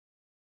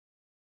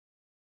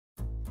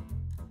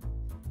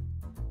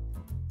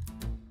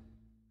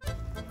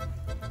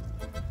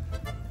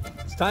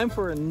Time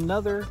for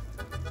another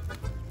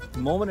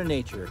moment of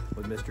nature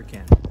with Mr.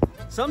 Ken.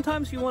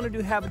 Sometimes you want to do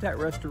habitat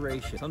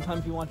restoration.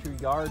 Sometimes you want your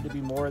yard to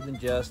be more than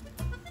just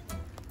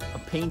a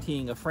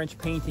painting, a French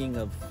painting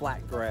of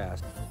flat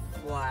grass.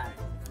 Flat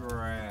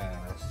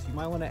grass. You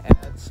might want to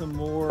add some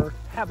more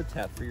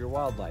habitat for your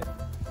wildlife.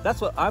 That's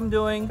what I'm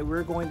doing.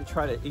 We're going to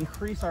try to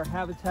increase our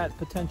habitat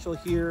potential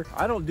here.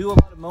 I don't do a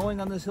lot of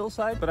mowing on this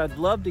hillside, but I'd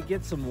love to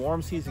get some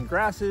warm season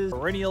grasses,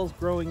 perennials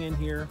growing in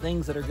here,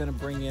 things that are going to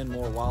bring in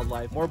more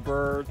wildlife, more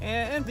birds,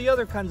 and the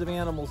other kinds of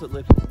animals that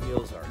live in the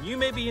Ozarks. You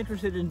may be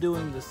interested in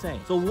doing the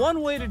same. So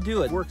one way to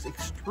do it works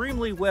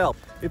extremely well.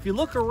 If you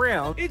look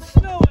around, it's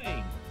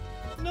snowing.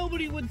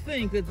 Nobody would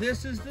think that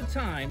this is the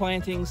time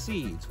planting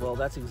seeds. Well,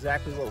 that's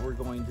exactly what we're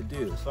going to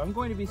do. So I'm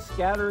going to be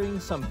scattering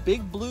some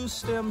big blue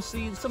stem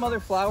seeds, some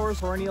other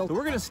flowers, perennials. So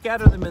we're going to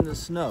scatter them in the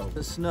snow,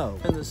 the snow,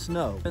 in the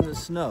snow, in the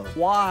snow.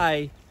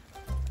 Why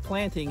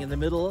planting in the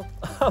middle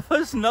of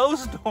a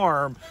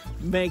snowstorm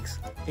makes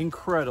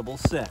incredible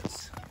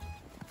sense.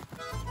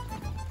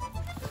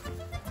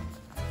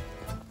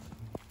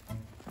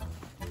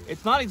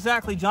 It's not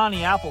exactly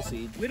Johnny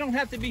Appleseed. We don't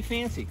have to be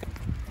fancy.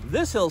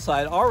 This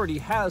hillside already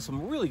has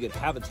some really good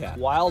habitat.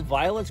 Wild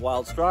violets,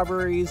 wild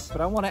strawberries, but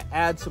I want to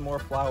add some more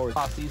flowers.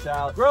 Pop these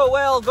out. Grow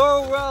well,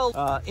 grow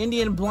well.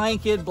 Indian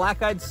blanket,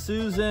 black-eyed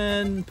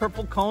Susan,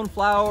 purple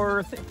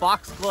coneflower,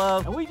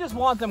 foxglove, and we just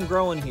want them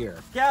growing here.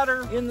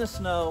 Scatter in the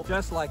snow,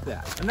 just like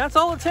that. And that's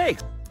all it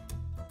takes.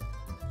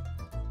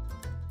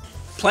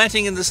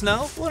 Planting in the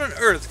snow? What on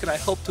earth could I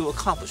hope to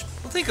accomplish?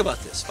 Well, think about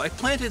this. If I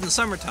planted in the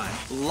summertime,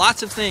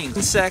 lots of things,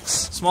 insects,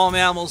 small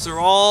mammals, they're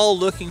all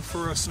looking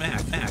for a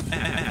snack.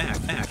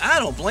 I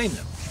don't blame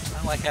them.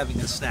 I like having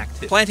a snack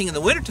too. Planting in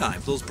the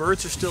wintertime, those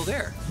birds are still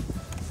there.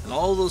 And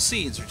all those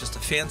seeds are just a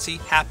fancy,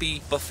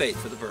 happy buffet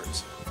for the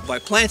birds. By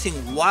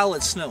planting while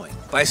it's snowing,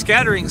 by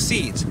scattering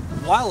seeds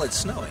while it's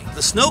snowing,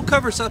 the snow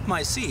covers up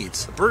my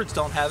seeds. The birds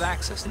don't have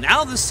access.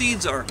 Now the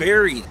seeds are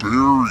buried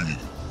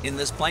in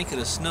this blanket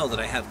of snow that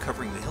I have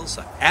covering the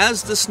hillside.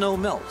 As the snow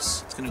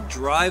melts, it's going to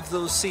drive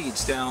those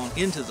seeds down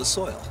into the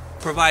soil,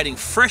 providing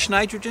fresh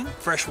nitrogen,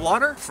 fresh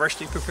water,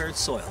 freshly prepared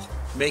soil,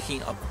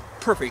 making a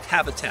perfect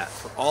habitat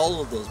for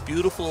all of those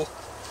beautiful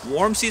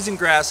warm season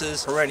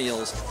grasses,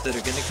 perennials that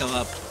are going to come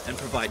up and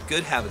provide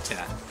good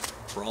habitat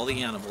for all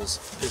the animals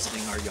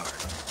visiting our yard.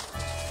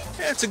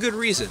 And it's a good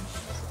reason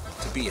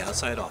to be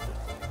outside often.